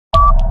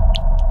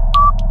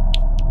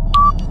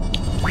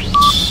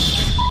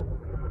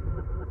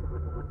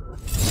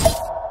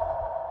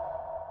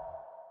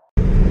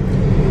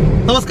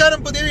നമസ്കാരം,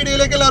 പുതിയ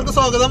വീഡിയോയിലേക്ക് എല്ലാവർക്കും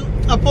സ്വാഗതം.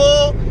 അപ്പോൾ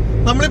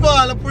നമ്മളിപ്പോൾ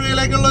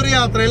ആലപ്പുഴയിലേക്കുള്ള ഒരു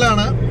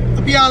യാത്രയിലാണ്.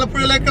 അപ്പോൾ ഈ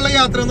ആലപ്പുഴയിലേക്കുള്ള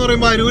യാത്ര എന്ന്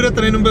പറയുമ്പോൾ അരൂർ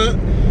എത്തുന്നതിന് മുമ്പ്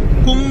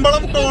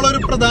കുമ്പളം ടോൾ ഒരു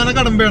പ്രധാന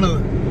കടമ്പയാണത്.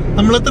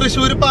 നമ്മൾ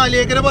തൃശ്ശൂർ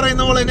പാലിയേക്കര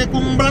പറയുന്ന പോലെ തന്നെ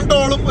കുമ്പളം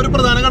ടോളും ഒരു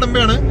പ്രധാന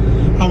കടമ്പയാണ്.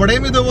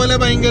 അവിടെയും ഇതുപോലെ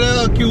ഭയങ്കര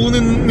ക്യൂ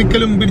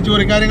നിൽക്കലും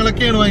പിടിച്ചുപോയി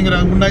കാര്യങ്ങളൊക്കെയാണ്. ഭയങ്കര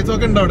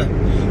ഗുണ്ടായിസമൊക്കെ ഉണ്ട് അവിടെ.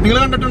 നിങ്ങൾ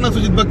കണ്ടിട്ടുണ്ടോ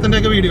സുജിത് ഭക്തന്റെ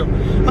ഒക്കെ വീഡിയോ?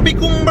 അപ്പൊ ഈ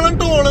കുമ്പളം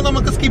ടോള്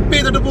നമുക്ക് സ്കിപ്പ്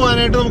ചെയ്തിട്ട്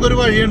പോകാനായിട്ട് നമുക്കൊരു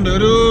വഴിയുണ്ട്.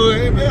 ഒരു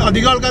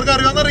അധികം ആൾക്കാർക്ക്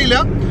അറിയാമെന്നറിയില്ല.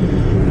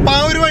 അപ്പൊ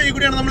ആ ഒരു വഴി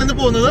കൂടിയാണ് നമ്മൾ ഇന്ന്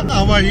പോകുന്നത്. ആ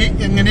വഴി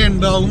എങ്ങനെ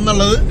ഉണ്ടാവും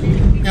എന്നുള്ളത്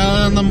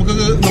നമുക്ക്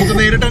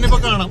നേരിട്ട് തന്നെ ഇപ്പൊ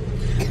കാണാം.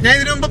 ഞാൻ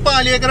ഇതിനു മുമ്പ്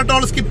പാലിയേക്കര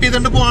ടോൾ സ്കിപ്പ്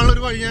ചെയ്തിട്ട് പോകാനുള്ള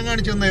ഒരു വഴി ഞാൻ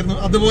കാണിച്ചു തന്നായിരുന്നു.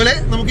 അതുപോലെ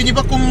നമുക്ക്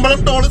ഇനിയിപ്പോ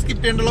കുമ്പളം ടോൾ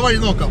സ്കിപ്പ് ചെയ്യേണ്ടുള്ള വഴി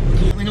നോക്കാം.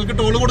 നിങ്ങൾക്ക്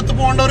ടോൾ കൊടുത്ത്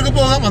പോകേണ്ടവർക്ക്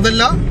പോകാം.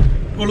 അതല്ല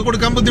ടോൾ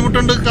കൊടുക്കാൻ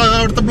ബുദ്ധിമുട്ടുണ്ട്,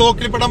 അവിടുത്തെ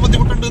ബ്ലോക്കിൽ പെടാൻ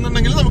ബുദ്ധിമുട്ടുണ്ട്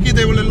എന്നുണ്ടെങ്കിൽ നമുക്ക്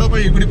ഇതേപോലെയുള്ള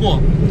വഴി കൂടി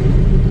പോവാം.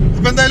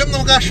 അപ്പൊ എന്തായാലും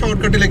നമുക്ക് ആ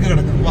ഷോർട്ട് കട്ടിലേക്ക്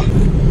കിടക്കാം. വാ,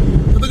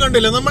 ഇത്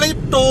കണ്ടില്ലേ, നമ്മൾ ഈ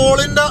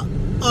ടോളിന്റെ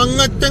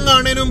അങ്ങറ്റം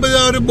കാണുന്നതിന് മുമ്പ്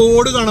ഒരു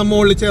ബോർഡ് കാണാം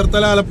മുകളിൽ,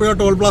 ചേർത്തല ആലപ്പുഴ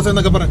ടോൾ പ്ലാസ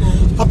എന്നൊക്കെ പറയാം.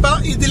 അപ്പൊ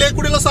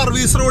ഇതിലേക്കൂടെയുള്ള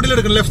സർവീസ് റോഡിൽ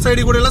എടുക്കണം, ലെഫ്റ്റ്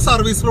സൈഡിൽ കൂടെയുള്ള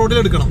സർവീസ് റോഡിൽ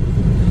എടുക്കണം.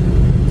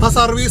 ആ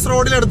സർവീസ്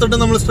റോഡിൽ എടുത്തിട്ട്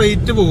നമ്മൾ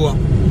സ്ട്രെയിറ്റ് പോവാം.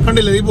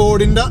 കണ്ടില്ലേ ഈ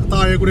ബോർഡിന്റെ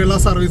താഴെ കൂടെയുള്ള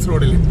സർവീസ്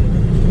റോഡിൽ.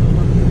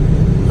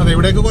 അതെ,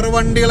 ഇവിടേക്ക് കുറെ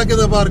വണ്ടികളൊക്കെ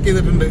ഇത് പാർക്ക്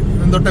ചെയ്തിട്ടുണ്ട്.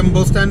 എന്തോ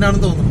ടെമ്പോ സ്റ്റാൻഡ്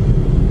ആണെന്ന് തോന്നുന്നു.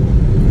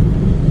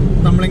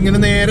 നമ്മളിങ്ങനെ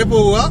നേരെ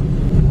പോവുക.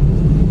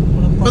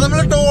 അപ്പൊ നമ്മൾ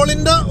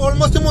ടോളിന്റെ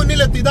ഓൾമോസ്റ്റ്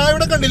മുന്നിലെത്തി. ഇതാ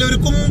ഇവിടെ കണ്ടില്ലേ ഒരു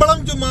കുമ്പളം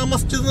ജുമാ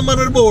മസ്ജിദ് എന്ന്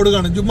പറഞ്ഞൊരു ബോർഡ്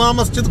കാണും. ജുമാ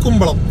മസ്ജിദ്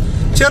കുമ്പളം,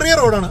 ചെറിയ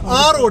റോഡാണ്.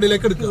 ആ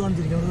റോഡിലേക്ക് എടുക്കുക.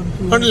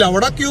 കണ്ടില്ല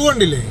അവിടെ ക്യൂ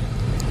കണ്ടില്ലേ?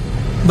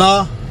 ദാ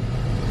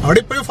അവിടെ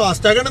ഇപ്പോഴും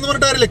ഫാസ്റ്റ് ആകണ്ടെന്ന്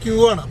പറഞ്ഞിട്ട് കാര്യമില്ല, ക്യൂ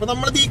ആണ്. അപ്പൊ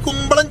നമ്മൾ ഈ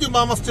കുമ്പളം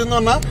ജുമാ മസ്ജിദ് എന്ന്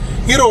പറഞ്ഞാൽ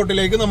ഈ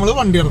റോഡിലേക്ക് നമ്മൾ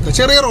വണ്ടി ഇറക്കുക.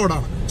 ചെറിയ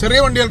റോഡാണ്, ചെറിയ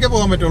വണ്ടികൾക്കേ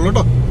പോകാൻ പറ്റുള്ളൂ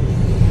കേട്ടോ.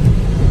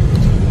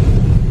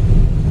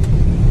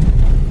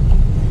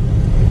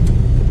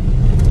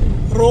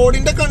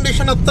 റോഡിന്റെ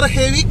കണ്ടീഷൻ അത്ര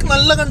ഹെവി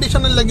നല്ല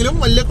കണ്ടീഷൻ അല്ലെങ്കിലും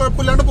വലിയ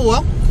കുഴപ്പമില്ലാണ്ട്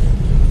പോവാം.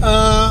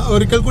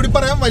 ഒരിക്കൽ കൂടി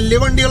പറയാം, വലിയ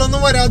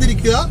വണ്ടികളൊന്നും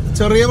വരാതിരിക്കുക.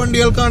 ചെറിയ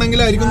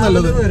വണ്ടികൾക്കാണെങ്കിലായിരിക്കും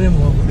നല്ലത്.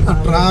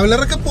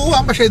 ട്രാവലറൊക്കെ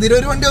പോവാം, പക്ഷെ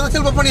ഇതിലൊരു വണ്ടി വന്നാൽ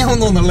ചിലപ്പോൾ പണിയാവും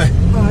തോന്നുന്നല്ലേ.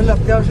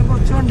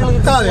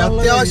 അതെ,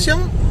 അത്യാവശ്യം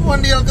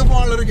വണ്ടികൾക്ക്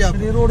പോകാനുള്ളൊരു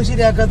ഗ്യാപ്പ്. റോഡ്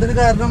ശരിയാക്കാത്തതിന്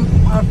കാരണം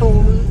ആ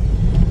ടോള്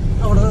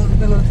അവിടെ.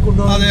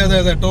 അതെ അതെ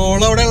അതെ, ടോൾ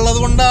അവിടെ ഉള്ളത്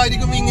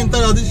കൊണ്ടായിരിക്കും ഇങ്ങനത്തെ.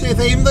 അത്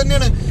സെയിം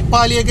തന്നെയാണ്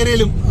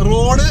പാലിയേക്കരയിലും.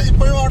 റോഡ്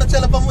ഇപ്പോഴും അവിടെ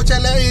ചിലപ്പം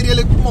ചില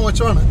ഏരിയയിൽ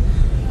മോശമാണ്.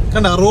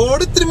 കണ്ട,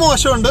 റോഡ് ഇത്തിരി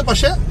മോശമുണ്ട്,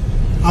 പക്ഷെ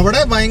അവിടെ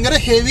ഭയങ്കര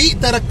ഹെവി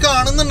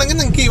തിരക്കാണെന്നുണ്ടെങ്കിൽ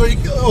നിങ്ങൾക്ക് ഈ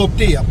വഴിക്ക്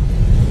ഓപ്റ്റ് ചെയ്യാം.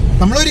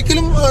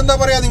 നമ്മളൊരിക്കലും എന്താ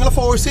പറയാ, നിങ്ങൾ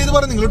ഫോഴ്സ് ചെയ്ത്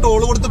പറയും നിങ്ങൾ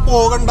ടോൾ കൊടുത്ത്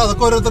പോകണ്ട,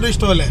 അതൊക്കെ ഓരോരുത്തരുടെ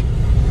ഇഷ്ടമല്ലേ.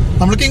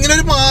 നമ്മൾക്ക് ഇങ്ങനെ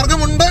ഒരു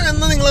മാർഗമുണ്ട്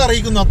എന്ന് നിങ്ങളെ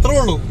അറിയിക്കുന്നു, അത്രേ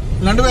ഉള്ളൂ,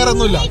 അല്ലാണ്ട് വേറെ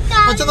ഒന്നുമില്ല.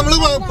 പക്ഷെ നമ്മൾ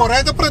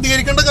കുറെയൊക്കെ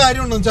പ്രതികരിക്കേണ്ട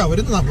കാര്യമുണ്ടെന്ന് വെച്ചാൽ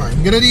അവര്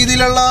ഭയങ്കര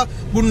രീതിയിലുള്ള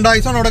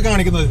ഗുണ്ടായിസാണ് അവിടെ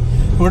കാണിക്കുന്നത്.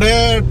 ഇവിടെ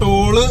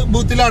ടോള്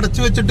ബൂത്തിൽ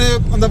അടച്ചു വെച്ചിട്ട്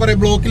എന്താ പറയാ,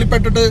 ബ്ലോക്കിൽ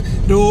പെട്ടിട്ട്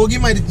രോഗി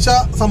മരിച്ച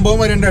സംഭവം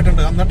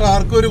വരേണ്ടതായിട്ടുണ്ട്. എന്നിട്ട്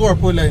ആർക്കും ഒരു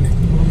കുഴപ്പമില്ല അതിന്.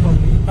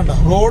 കണ്ടോ,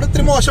 റോഡ്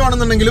ഇത്തിരി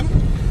മോശമാണെന്നുണ്ടെങ്കിലും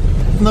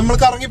നമ്മൾ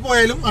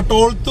കറങ്ങിപ്പോയാലും ആ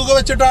ടോൾ തുക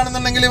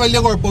വെച്ചിട്ടാണെന്നുണ്ടെങ്കിൽ വലിയ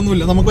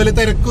കുഴപ്പമൊന്നുമില്ല. നമുക്ക് വലിയ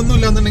തിരക്കൊന്നും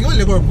ഇല്ല എന്നുണ്ടെങ്കിൽ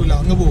വലിയ കുഴപ്പമില്ല,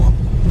 അങ്ങ് പോവാം.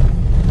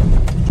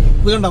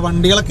 ഇത് കണ്ട,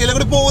 വണ്ടികളൊക്കെ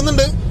കൂടി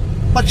പോകുന്നുണ്ട്.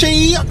 പക്ഷെ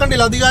ഈ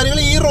കണ്ടില്ല, അധികാരികൾ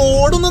ഈ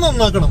റോഡൊന്ന്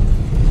നന്നാക്കണം.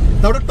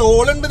 അവിടെ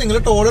ടോളുണ്ട്, നിങ്ങൾ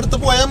ടോൾ എടുത്ത്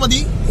പോയാൽ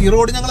മതി. ഈ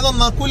റോഡ് ഞങ്ങൾ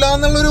നന്നാക്കൂല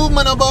എന്നുള്ളൊരു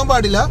മനോഭാവം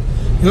പാടില്ല.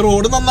 ഈ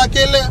റോഡ്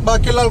നന്നാക്കിയല്ലേ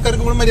ബാക്കിയുള്ള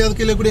ആൾക്കാർക്ക് കൂടി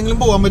മര്യാദക്കില്ലേ കൂടിയെങ്കിലും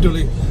പോകാൻ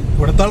പറ്റുള്ളൂ.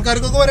 ഇവിടുത്തെ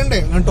ആൾക്കാർക്കൊക്കെ വരണ്ടേ?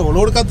 അങ്ങനെ ടോൾ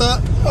കൊടുക്കാത്ത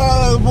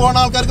പോണ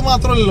ആൾക്കാർക്ക്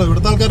മാത്രമല്ലല്ലോ,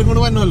 ഇവിടുത്തെ ആൾക്കാർക്കും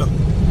കൂടി വരണമല്ലോ.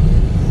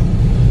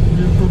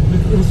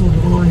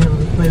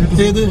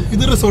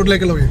 ഇത്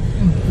റിസോർട്ടിലേക്കുള്ള വഴി.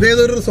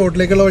 ഇതേതൊരു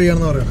റിസോർട്ടിലേക്കുള്ള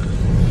വഴിയാണെന്ന് പറയുന്നത്.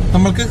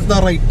 നമ്മൾക്ക് ഇതാ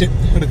റൈറ്റ്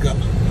എടുക്കുക.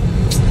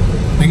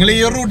 നിങ്ങൾ ഈ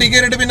ഒരു റൂട്ടിൽ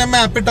കയറിയിട്ട് പിന്നെ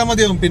മാപ്പ് ഇട്ടാൽ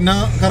മതിയാവും, പിന്നെ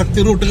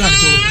കറക്റ്റ് റൂട്ട്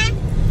കാണിച്ചോളൂ.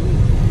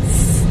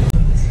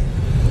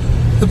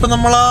 ഇപ്പൊ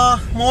നമ്മളാ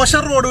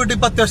മോശം റോഡ് വിട്ട്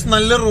ഇപ്പൊ അത്യാവശ്യം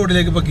നല്ലൊരു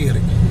റോഡിലേക്ക് ഇപ്പൊ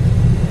കയറി.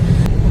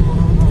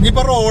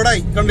 ഇനിയിപ്പൊ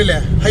റോഡായി, കണ്ടില്ലേ?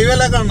 ഹൈവേ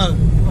അല്ല കാണുന്നത്.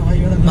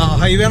 ആ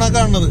ഹൈവേ ആണ്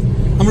കാണുന്നത്.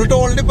 നമ്മൾ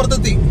ടോളിന്റെ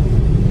ഇപ്പുറത്തെത്തി.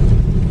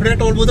 ഇവിടെ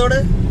ടോൾ ബൂത്ത്,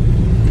 അവിടെ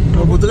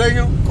ടോൾ ബൂത്ത്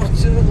കഴിഞ്ഞു.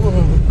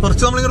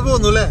 കുറച്ച് നമ്മളിങ്ങനെ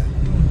പോകുന്നു അല്ലേ?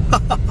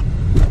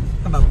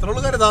 കണ്ട, അത്ര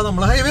ഉള്ളു കരുതാ.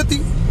 നമ്മള് ഹൈവേ എത്തി.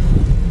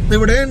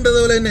 ഇവിടെ ഉണ്ട്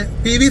അതുപോലെ തന്നെ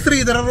PV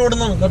ശ്രീധരൻ റോഡ്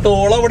എന്നാണ്.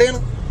 ടോൾ അവിടെയാണ്,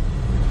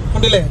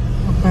 കണ്ടില്ലേ?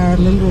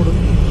 Parallel road.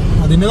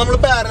 അതിന് നമ്മൾ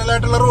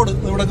പാരലായിട്ടുള്ള റോഡ്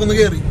ഇവിടെ ഒന്ന്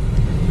കയറി.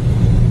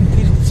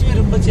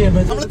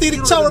 നമ്മള്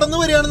തിരിച്ച് അവിടെ നിന്ന്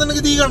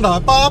വരികയാണെന്നുണ്ടെങ്കിൽ തീ കണ്ട.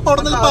 അപ്പൊ ആ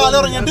അവിടെ നിന്ന് പാലം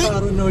ഇറങ്ങിയിട്ട്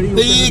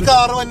ഈ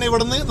കാറ് തന്നെ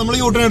ഇവിടെ നിന്ന് നമ്മൾ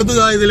യൂട്ടേൺ എടുത്ത്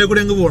ഇതിലെ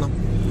കൂടി അങ്ങ് പോകണം.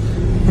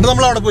 എന്നിട്ട്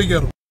നമ്മൾ അവിടെ പോയി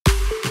കയറും.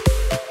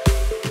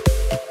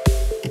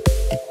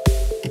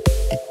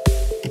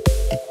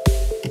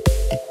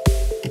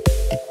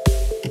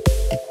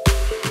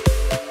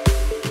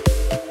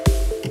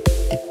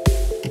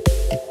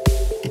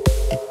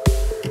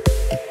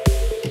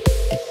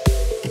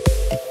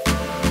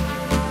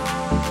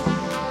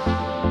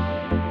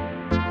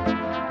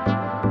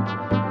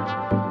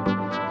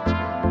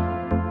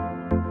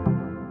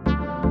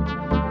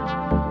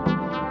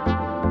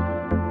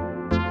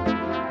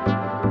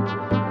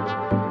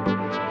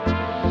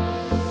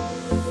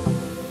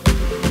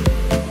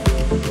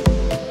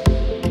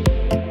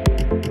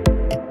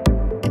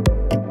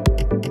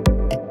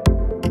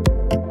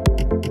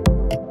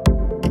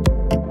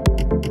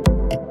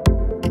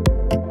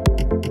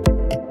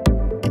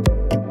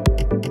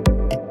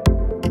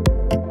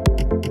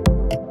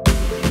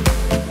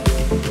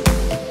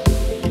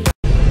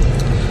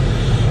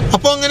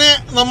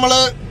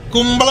 നമ്മള്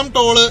കുമ്പളം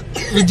ടോള്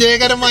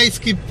വിജയകരമായി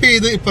സ്കിപ്പ്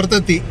ചെയ്ത്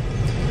ഇപ്പുറത്തെത്തി.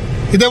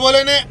 ഇതേപോലെ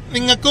തന്നെ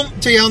നിങ്ങൾക്കും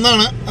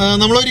ചെയ്യാവുന്നതാണ്.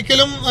 നമ്മൾ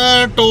ഒരിക്കലും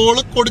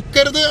ടോള്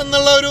കൊടുക്കരുത്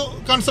എന്നുള്ള ഒരു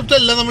കോൺസെപ്റ്റ്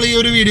അല്ല നമ്മൾ ഈ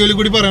ഒരു വീഡിയോയിൽ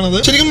കൂടി പറയണത്.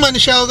 ശരിക്കും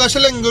മനുഷ്യാവകാശ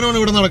ലംഘനമാണ്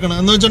ഇവിടെ നടക്കുന്നത്.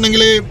 എന്ന്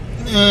വെച്ചിട്ടുണ്ടെങ്കിൽ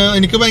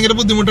എനിക്ക് ഭയങ്കര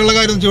ബുദ്ധിമുട്ടുള്ള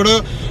കാര്യം വെച്ചാൽ ഇവിടെ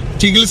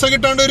ചികിത്സ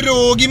കിട്ടാണ്ട് ഒരു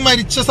രോഗി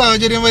മരിച്ച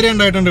സാഹചര്യം വരെ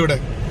ഉണ്ടായിട്ടുണ്ട് ഇവിടെ.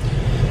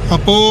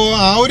 അപ്പോ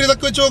ആ ഒരു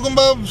ഇതൊക്കെ വെച്ച്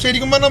നോക്കുമ്പോൾ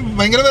ശരിക്കും പറഞ്ഞാൽ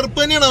ഭയങ്കര വെറുപ്പ്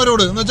തന്നെയാണ്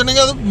അവരോട്. എന്ന്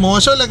വെച്ചിട്ടുണ്ടെങ്കിൽ അത്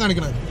മോശമല്ല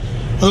കാണിക്കണത്.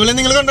 അതുപോലെ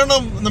നിങ്ങൾ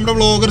കണ്ടിട്ടുണ്ടാവും നമ്മുടെ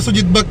വ്ളോഗർ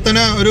സുജിത്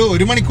ഭക്തന്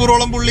ഒരു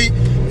മണിക്കൂറോളം പുള്ളി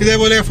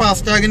ഇതേപോലെ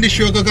ഫാസ്ടാഗിന്റെ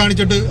ഇഷ്യൂ ഒക്കെ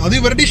കാണിച്ചിട്ട്, അത്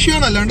ഇവരുടെ ഇഷ്യൂ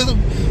ആണ്, അല്ലാണ്ട്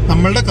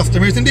നമ്മളുടെ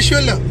കസ്റ്റമേഴ്സിന്റെ ഇഷ്യൂ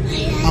അല്ല.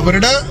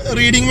 അവരുടെ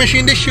റീഡിംഗ്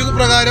മെഷീന്റെ ഇഷ്യൂ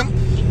പ്രകാരം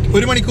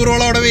 1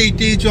 മണിക്കൂറോളം അവിടെ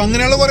വെയിറ്റ് ചെയ്യിച്ചു.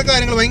 അങ്ങനെയുള്ള കുറെ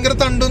കാര്യങ്ങൾ ഭയങ്കര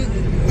തണ്ടും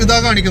ഇതാ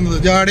കാണിക്കുന്നത്,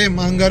 ജാടയും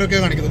അഹങ്കാരം ഒക്കെ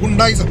കാണിക്കുന്നത്.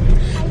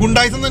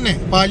 ഗുണ്ടായിസം തന്നെ.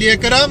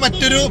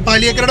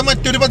 പാലിയേക്കരയുടെ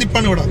മറ്റൊരു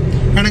പതിപ്പാണ് ഇവിടെ.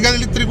 വേണമെങ്കിൽ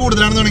അതിൽ ഇത്തിരി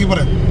കൂടുതലാണെന്ന് വേണമെങ്കിൽ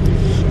പറയാം.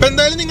 അപ്പൊ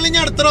എന്തായാലും നിങ്ങൾ ഇനി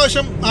അടുത്ത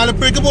പ്രാവശ്യം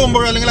ആലപ്പുഴയ്ക്ക്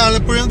പോകുമ്പോഴോ അല്ലെങ്കിൽ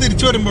ആലപ്പുഴയിൽ നിന്ന്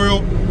തിരിച്ചു വരുമ്പോഴോ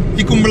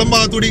ഈ കുമ്പളം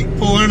ഭാഗത്തൂടി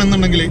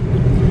പോവുകയാണെന്നുണ്ടെങ്കിൽ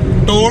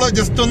ടോള്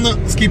ജസ്റ്റ് ഒന്ന്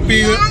സ്കിപ്പ്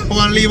ചെയ്ത്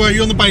പോകാനുള്ള ഈ വഴി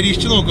ഒന്ന്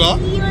പരീക്ഷിച്ച് നോക്കുക.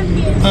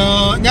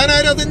 ഞാൻ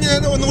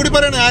ഒന്നുകൂടി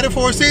പറയണേ, ആരും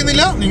ഫോഴ്സ്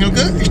ചെയ്യുന്നില്ല.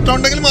 നിങ്ങൾക്ക്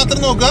ഇഷ്ടമുണ്ടെങ്കിൽ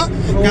മാത്രം നോക്കുക.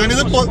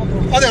 ഞാനിത്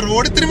അതെ,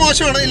 റോഡ് ഇത്തിരി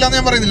മോശമാണ്, ഇല്ലാന്ന്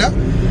ഞാൻ പറയുന്നില്ല.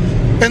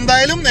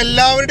 എന്തായാലും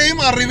എല്ലാവരുടെയും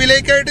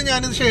അറിവിലേക്കായിട്ട്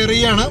ഞാനിത് ഷെയർ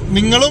ചെയ്യാണ്.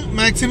 നിങ്ങളും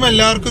മാക്സിമം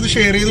എല്ലാവർക്കും ഇത്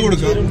ഷെയർ ചെയ്ത്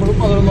കൊടുക്കുക.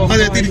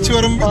 അതെ, തിരിച്ചു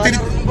വരുമ്പോൾ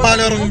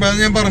പാലം ഇറങ്ങുമ്പോൾ, അത്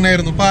ഞാൻ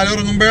പറഞ്ഞായിരുന്നു, പാലം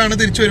ഇറങ്ങുമ്പോഴാണ്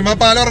തിരിച്ചു വരുമ്പോൾ. ആ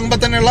പാലം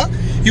ഇറങ്ങുമ്പോൾ തന്നെയുള്ള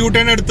യു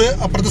ടേൺ എടുത്ത്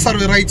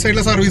അപ്പുറത്തെ റൈറ്റ്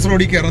സൈഡിലെ സർവീസ്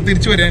റോഡിൽ കയറാം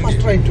തിരിച്ചു വരാൻ.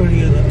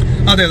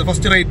 അതെ,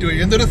 ഫസ്റ്റ് റൈറ്റ് വഴി.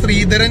 എന്തൊരു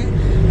ശ്രീധരൻ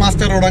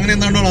മാസ്റ്റർ റോഡ് അങ്ങനെ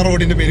എന്താണ്ടാണ് ആ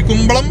റോഡിന്റെ പേര്.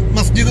 കുമ്പളം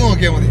മസ്ജിദ്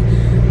നോക്കിയാൽ മതി.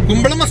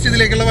 കുമ്പളം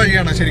മസ്ജിദിലേക്കുള്ള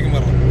വഴിയാണ് ശരിക്കും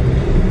പറഞ്ഞത്.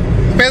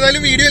 അപ്പൊ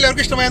ഏതായാലും വീഡിയോ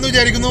എല്ലാവർക്കും ഇഷ്ടമായെന്ന്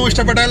വിചാരിക്കുന്നു.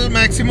 ഇഷ്ടപ്പെട്ടാൽ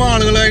മാക്സിമം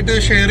ആളുകൾക്ക്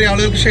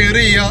ഷെയർ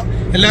ചെയ്യുക.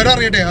 എല്ലാവരും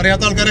അറിയട്ടെ,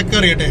 അറിയാത്ത ആൾക്കാരൊക്കെ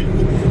അറിയട്ടെ.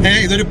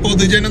 ഇതൊരു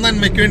പൊതുജന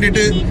നന്മയ്ക്ക്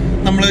വേണ്ടിയിട്ട്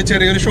നമ്മൾ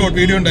ചെറിയൊരു ഷോർട്ട്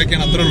വീഡിയോ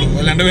ഉണ്ടാക്കിയാണ്, അത്രേ ഉള്ളൂ.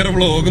 അല്ലാണ്ട് വേറെ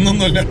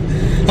വ്ളോഗൊന്നുമല്ല.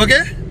 Okay,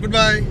 good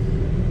bye.